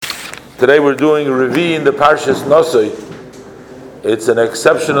Today we're doing a review in the Parshas Nosoi. It's an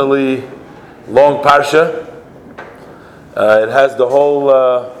exceptionally long parsha. It has the whole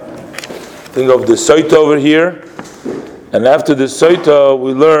thing of the Soita over here, and after the Soita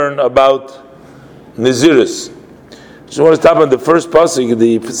we learn about Naziris. Just want to stop on the first pasuk,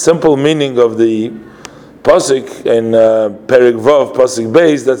 the simple meaning of the pasuk in Perek Vav pasuk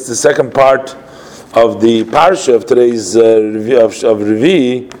Beis. That's the second part of the parsha of today's review of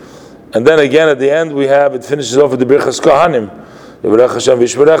Revi. And then again at the end it finishes off with the Birchas Kohanim, Yivarech Hashem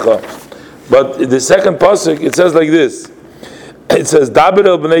v'Yishmerecha. But in the second pasuk it says like this. It says, Daber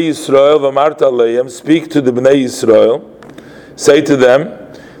el bnei Yisrael v'amarta aleim, speak to the bnei Yisrael, say to them.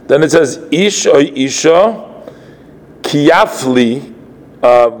 Then it says, Ish or Isha kiyafli,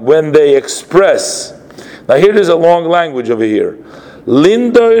 when they express. Now here there's a long language over here.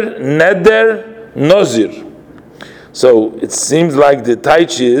 Lindor neder nozir. So it seems like the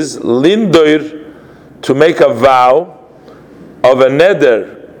taichi is Lindor, to make a vow of a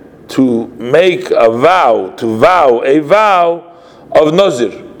neder, to make a vow, to vow a vow of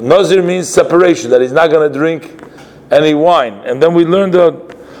Nazir. Nazir means separation, that he's not going to drink any wine. And then we learned that,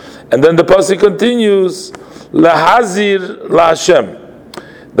 and then the pasuk continues, Lahazir LaHashem,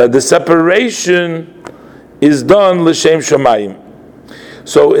 that the separation is done L'Shem Shamayim.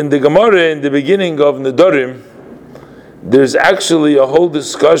 So in the Gemara, in the beginning of Nedarim, there's actually a whole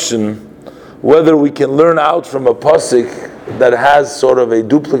discussion whether we can learn out from a pasuk that has sort of a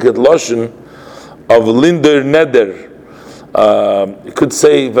duplicate lashon of Linder Neder. You could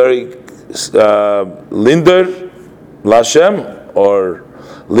say very Linder LaHashem or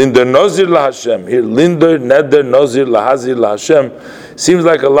Linder Nazir LaHashem. Here, Linder Neder Nazir LaHazir LaHashem seems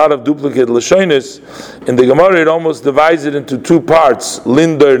like a lot of duplicate lashonis. In the Gemara, it almost divides it into two parts: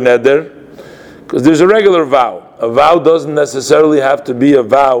 Linder Neder, because there's a regular vow. A vow doesn't necessarily have to be a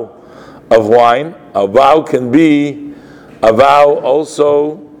vow of wine. A vow can be a vow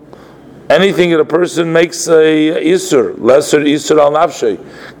also, anything that a person makes a isur, lesser isur al nafshay.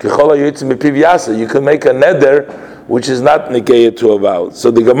 You can make a neder which is not nikeya to a vow.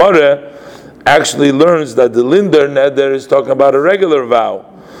 So the Gemara actually learns that the linder neder is talking about a regular vow,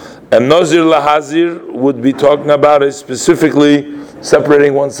 and Nazir lahazir would be talking about it specifically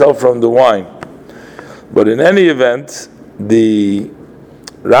separating oneself from the wine. But in any event, the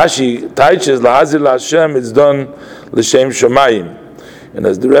Rashi teaches lahazir laHashem is done l'shem shamayim. And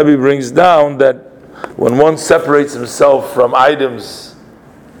as the Rebbe brings down, that when one separates himself from items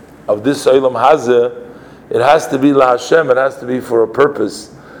of this Olam Hazeh, it has to be LaHashem, it has to be for a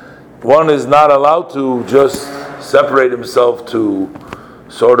purpose. One is not allowed to just separate himself to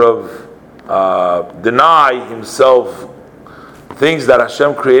sort of deny himself things that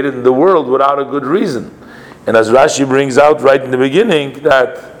Hashem created in the world without a good reason. And as Rashi brings out right in the beginning,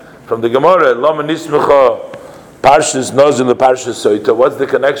 that from the Gemara, Lama Nismecha Parshas Nozir le Parshas Soita. What's the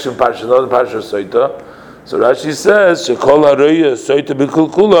connection Parshas Nozir Parshas Soita? So Rashi says, Shekol haroya Soita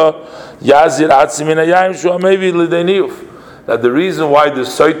b'kulkula yazir atzim min hayayim shu amevi l'deiniyuf. That the reason why the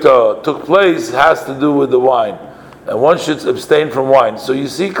Soita took place has to do with the wine, and one should abstain from wine. So you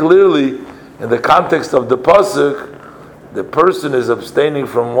see clearly in the context of the pasuk, the person is abstaining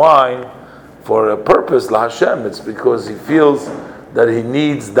from wine for a purpose, LaHashem. It's because he feels that he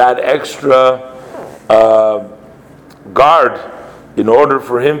needs that extra guard in order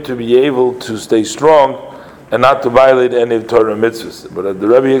for him to be able to stay strong and not to violate any of Torah mitzvahs. But the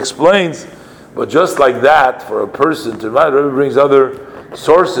Rebbe explains, but just like that, for a person to, the Rebbe brings other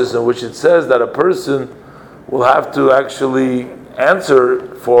sources in which it says that a person will have to actually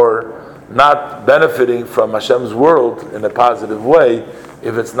answer for not benefiting from Hashem's world in a positive way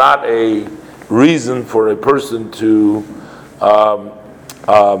if it's not a reason for a person to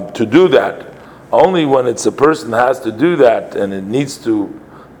do that. Only when it's a person has to do that and it needs to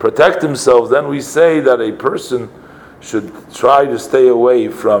protect himself, then we say that a person should try to stay away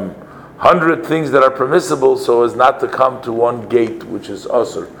from 100 things that are permissible so as not to come to one gate which is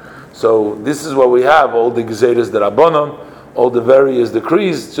asur. So this is what we have, all the gezeres derabanan, all the various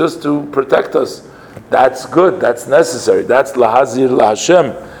decrees just to protect us. That's good, that's necessary, that's lahazir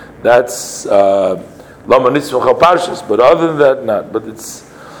laHashem, that's lama nitzvah parshas. But other than that, not. But it's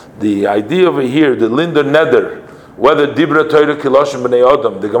the idea over here, the Linder Neder, whether Dibra Torah Kiloshim B'nei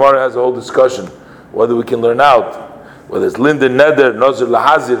Adam, the Gemara has a whole discussion whether we can learn out whether it's Linder Neder, Nazir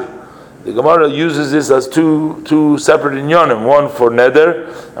LaHazir. The Gemara uses this as two separate inyanim, one for Neder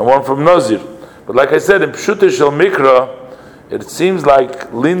and one for Nazir. But like I said, in Pshutei Shel Mikra, it seems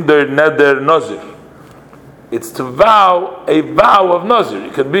like Linder Neder Nazir. It's to vow a vow of Nazir.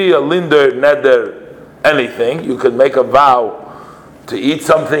 It could be a Linder Neder anything. You could make a vow to eat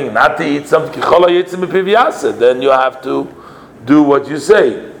something, not to eat something, then you have to do what you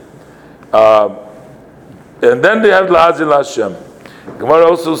say. And then they have Lahazir Hashem. Gemara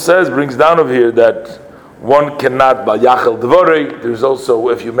also brings down over here that one cannot Bal Yachal Dvorei. There's also,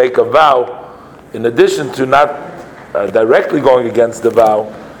 if you make a vow, in addition to not directly going against the vow,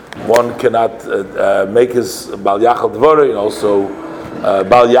 one cannot make his Bal Yachal Dvorei, and also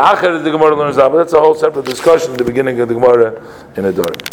Bal Yacher, the Gemara learns out. But that's a whole separate discussion at the beginning of the Gemara in Adorim.